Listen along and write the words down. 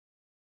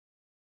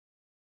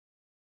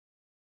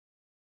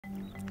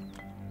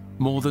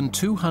More than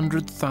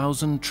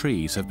 200,000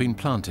 trees have been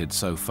planted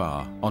so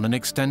far on an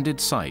extended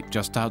site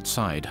just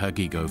outside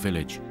Hergigo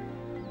village.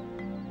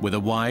 With a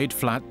wide,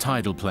 flat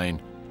tidal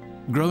plain,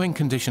 growing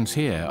conditions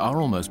here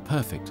are almost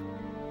perfect,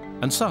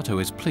 and Sato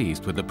is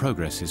pleased with the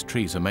progress his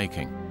trees are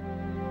making.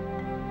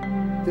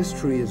 This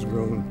tree has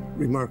grown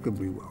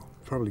remarkably well,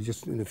 probably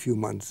just in a few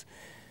months.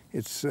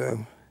 It's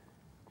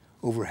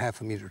over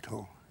 ½ meter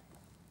tall.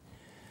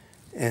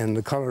 And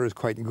the color is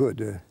quite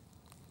good.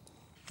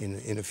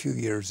 In a few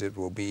years, it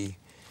will be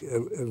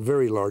a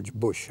very large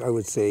bush. I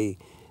would say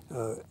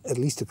at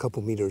least a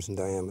couple meters in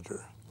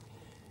diameter.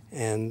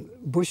 And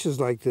bushes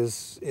like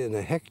this in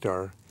a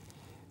hectare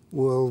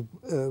will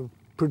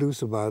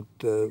produce about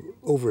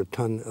over a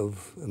ton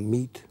of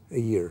meat a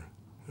year,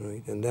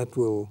 right? And that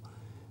will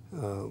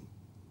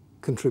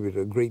contribute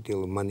a great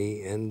deal of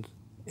money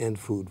and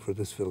food for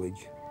this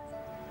village.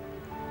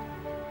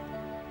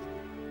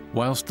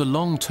 Whilst the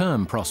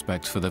long-term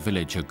prospects for the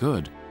village are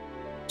good,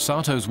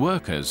 Sato's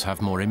workers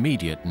have more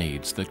immediate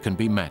needs that can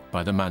be met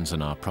by the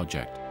Manzanar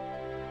project.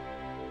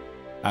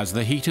 As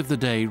the heat of the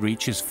day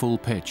reaches full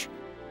pitch,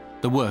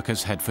 the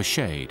workers head for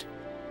shade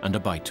and a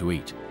bite to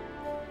eat.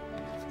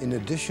 In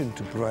addition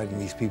to providing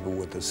these people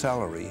with a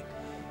salary,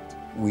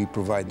 we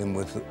provide them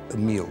with a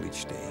meal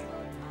each day.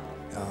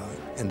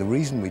 And the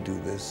reason we do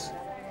this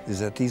is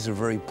that these are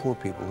very poor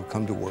people who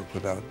come to work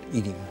without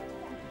eating,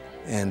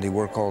 and they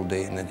work all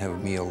day and then have a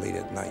meal late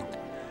at night.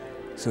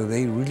 So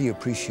they really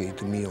appreciate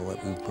the meal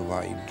that we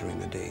provide during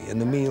the day. And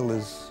the meal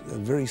is a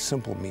very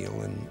simple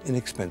meal and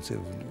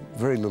inexpensive,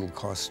 very little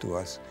cost to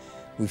us.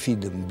 We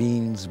feed them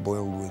beans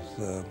boiled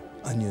with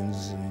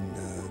onions and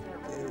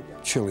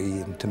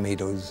chili and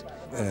tomatoes,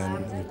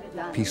 and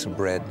a piece of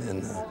bread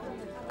and a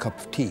cup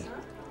of tea.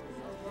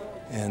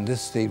 And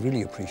this they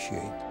really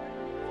appreciate.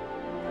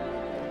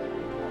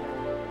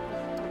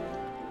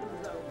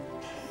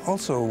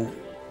 Also,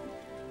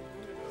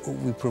 what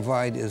we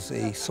provide is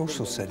a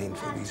social setting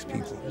for these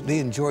people. They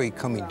enjoy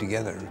coming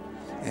together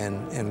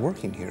and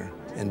working here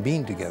and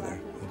being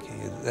together.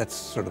 Okay? That's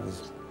sort of a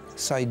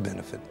side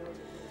benefit.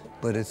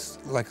 But it's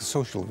like a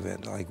social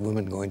event, like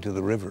women going to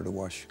the river to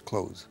wash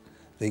clothes.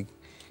 They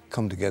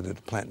come together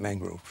to plant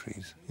mangrove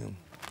trees. You know.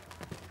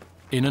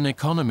 In an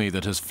economy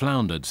that has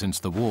floundered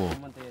since the war,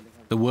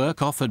 the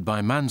work offered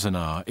by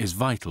Manzanar is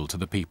vital to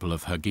the people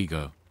of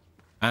Hergigo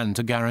and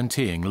to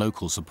guaranteeing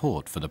local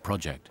support for the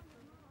project.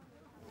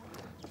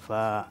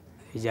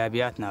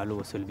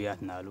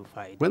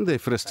 When they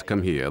first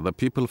come here, the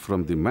people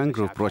from the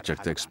Mangrove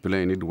project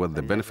explained what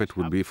the benefit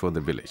would be for the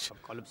village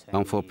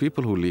and for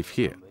people who live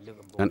here,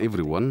 and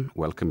everyone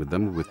welcomed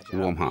them with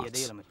warm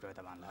hearts.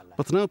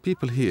 But now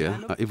people here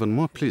are even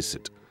more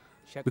pleased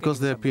because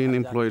they are being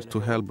employed to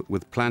help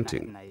with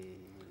planting.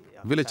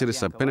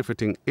 Villagers are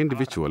benefiting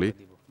individually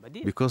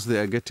because they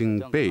are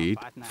getting paid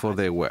for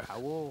their work.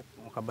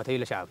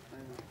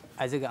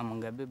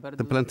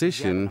 The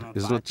plantation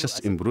is not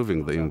just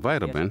improving the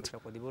environment,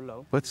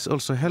 but it's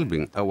also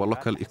helping our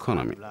local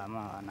economy.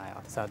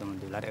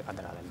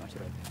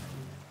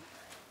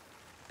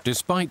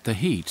 Despite the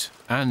heat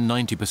and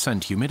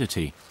 90%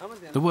 humidity,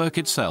 the work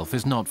itself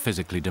is not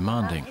physically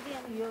demanding.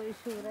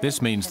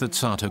 This means that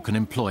Sato can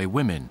employ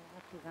women,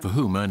 for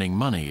whom earning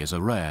money is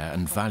a rare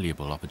and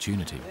valuable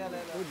opportunity.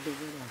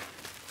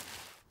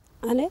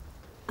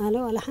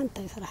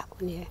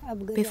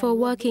 Before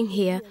working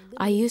here,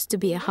 I used to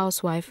be a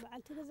housewife.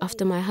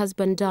 After my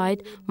husband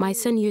died, my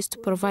son used to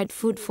provide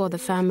food for the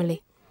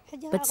family.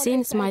 But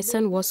since my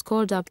son was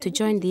called up to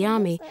join the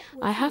army,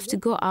 I have to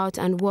go out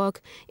and work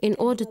in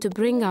order to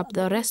bring up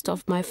the rest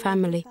of my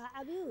family.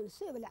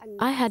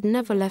 I had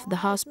never left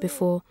the house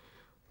before,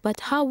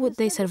 but how would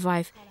they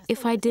survive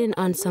if I didn't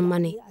earn some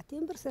money?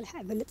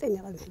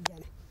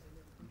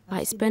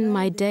 I spend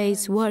my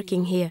days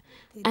working here,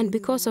 and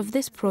because of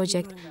this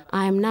project,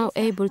 I am now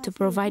able to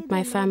provide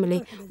my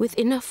family with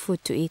enough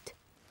food to eat.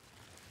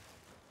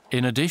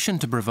 In addition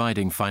to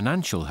providing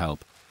financial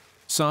help,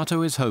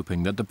 Sato is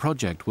hoping that the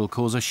project will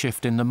cause a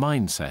shift in the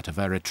mindset of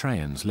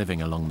Eritreans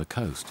living along the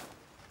coast.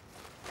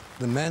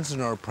 The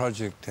Manzanar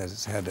project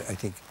has had, I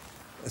think,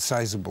 a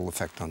sizable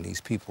effect on these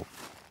people.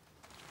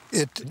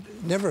 It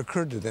never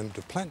occurred to them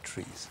to plant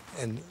trees,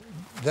 and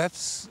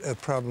that's a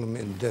problem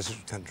in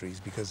desert countries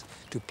because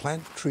to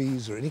plant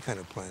trees or any kind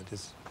of plant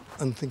is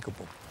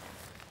unthinkable,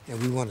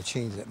 and we want to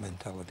change that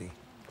mentality.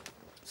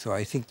 So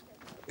I think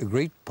a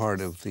great part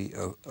of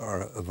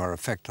our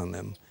effect on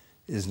them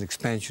is an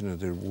expansion of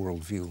their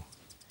worldview,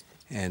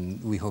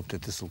 and we hope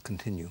that this will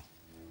continue.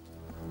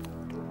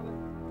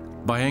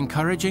 By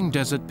encouraging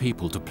desert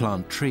people to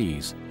plant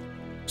trees,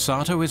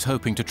 Sato is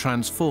hoping to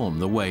transform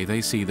the way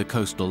they see the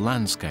coastal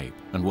landscape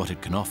and what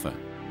it can offer,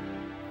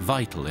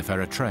 vital if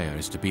Eritrea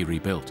is to be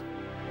rebuilt.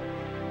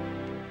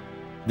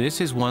 This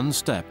is one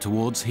step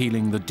towards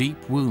healing the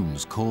deep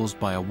wounds caused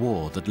by a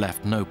war that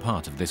left no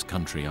part of this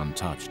country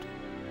untouched.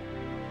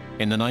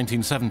 In the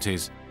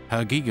 1970s,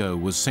 Hergigo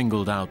was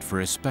singled out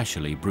for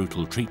especially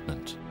brutal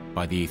treatment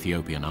by the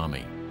Ethiopian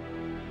army.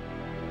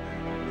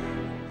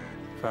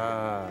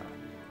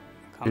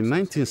 In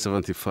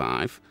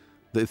 1975,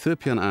 The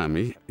Ethiopian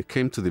army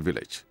came to the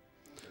village.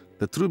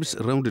 The troops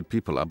rounded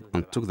people up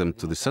and took them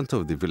to the center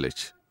of the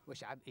village,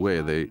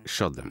 where they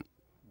shot them.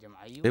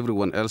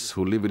 Everyone else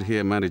who lived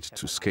here managed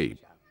to escape.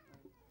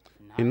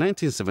 In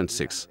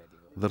 1976,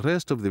 the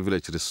rest of the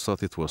villagers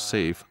thought it was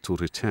safe to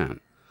return.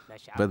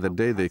 But the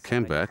day they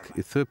came back,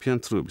 Ethiopian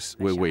troops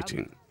were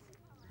waiting.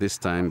 This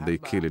time they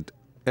killed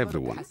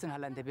everyone.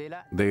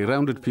 They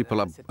rounded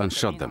people up and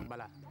shot them.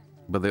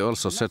 But they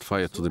also set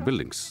fire to the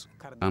buildings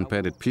and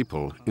buried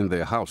people in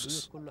their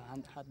houses.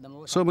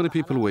 So many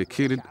people were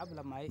killed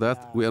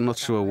that we are not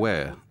sure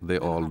where they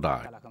all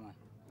died.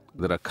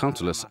 There are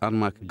countless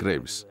unmarked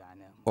graves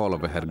all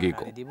over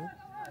Hergigo.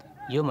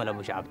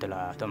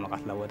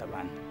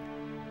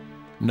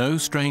 No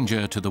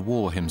stranger to the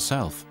war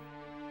himself,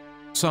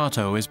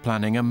 Sato is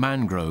planning a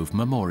mangrove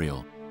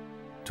memorial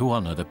to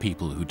honor the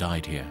people who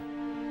died here.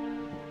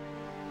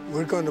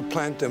 We're going to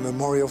plant a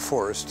memorial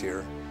forest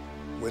here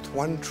with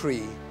one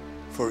tree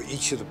for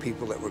each of the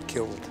people that were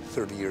killed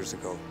 30 years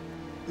ago.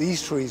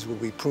 These trees will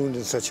be pruned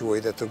in such a way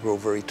that they'll grow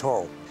very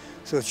tall.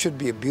 So it should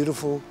be a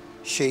beautiful,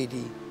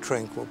 shady,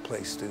 tranquil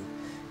place to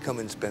come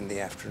and spend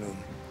the afternoon.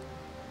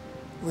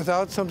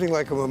 Without something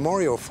like a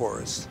memorial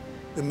forest,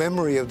 the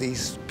memory of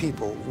these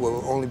people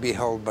will only be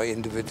held by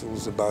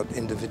individuals about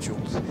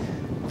individuals.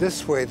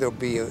 This way there'll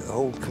be a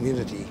whole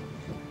community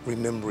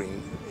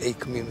remembering a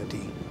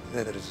community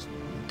that is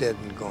dead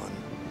and gone.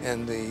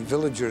 And the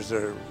villagers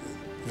are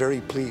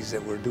very pleased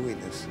that we're doing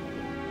this.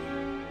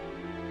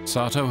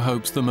 Sato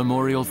hopes the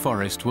memorial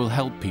forest will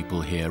help people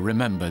here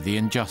remember the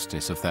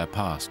injustice of their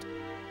past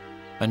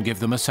and give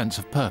them a sense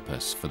of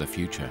purpose for the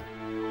future.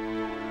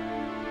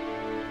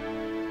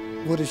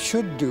 What it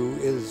should do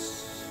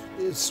is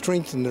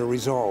strengthen their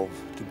resolve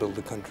to build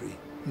a country,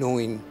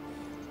 knowing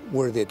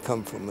where they'd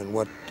come from and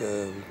what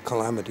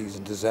calamities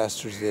and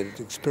disasters they had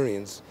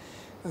experienced.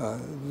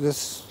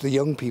 The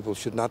young people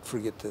should not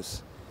forget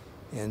this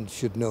and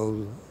should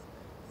know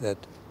that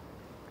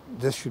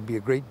this should be a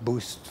great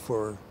boost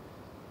for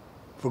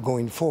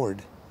going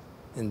forward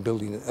and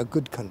building a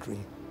good country.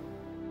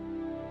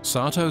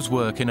 Sato's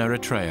work in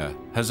Eritrea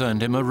has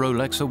earned him a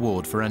Rolex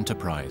Award for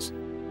Enterprise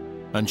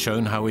and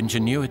shown how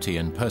ingenuity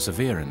and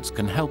perseverance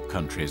can help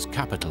countries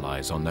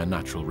capitalize on their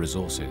natural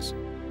resources.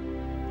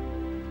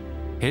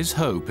 His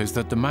hope is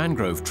that the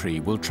mangrove tree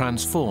will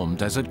transform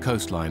desert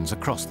coastlines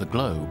across the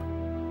globe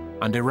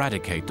and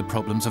eradicate the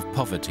problems of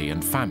poverty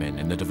and famine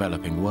in the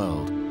developing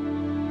world.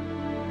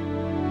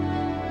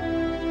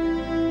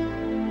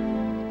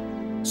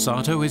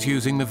 Sato is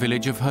using the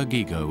village of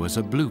Hergigo as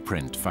a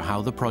blueprint for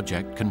how the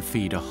project can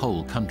feed a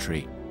whole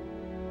country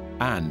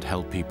and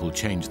help people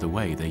change the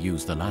way they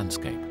use the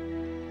landscape.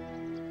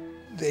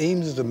 The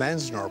aims of the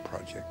Manzanar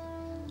project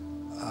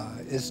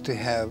is to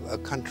have a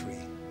country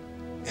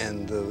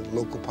and the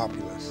local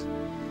populace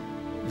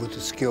with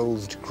the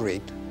skills to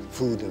create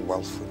food and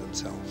wealth for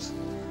themselves.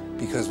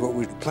 Because what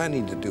we're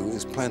planning to do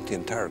is plant the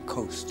entire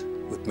coast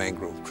with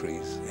mangrove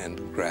trees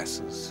and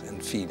grasses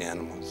and feed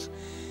animals.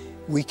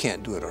 We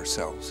can't do it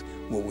ourselves.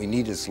 What we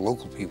need is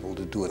local people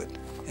to do it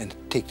and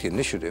take the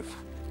initiative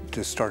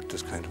to start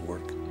this kind of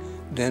work.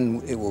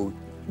 Then it will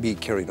be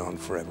carried on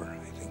forever,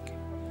 I think.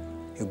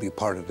 It'll be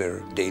part of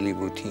their daily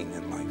routine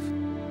in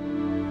life.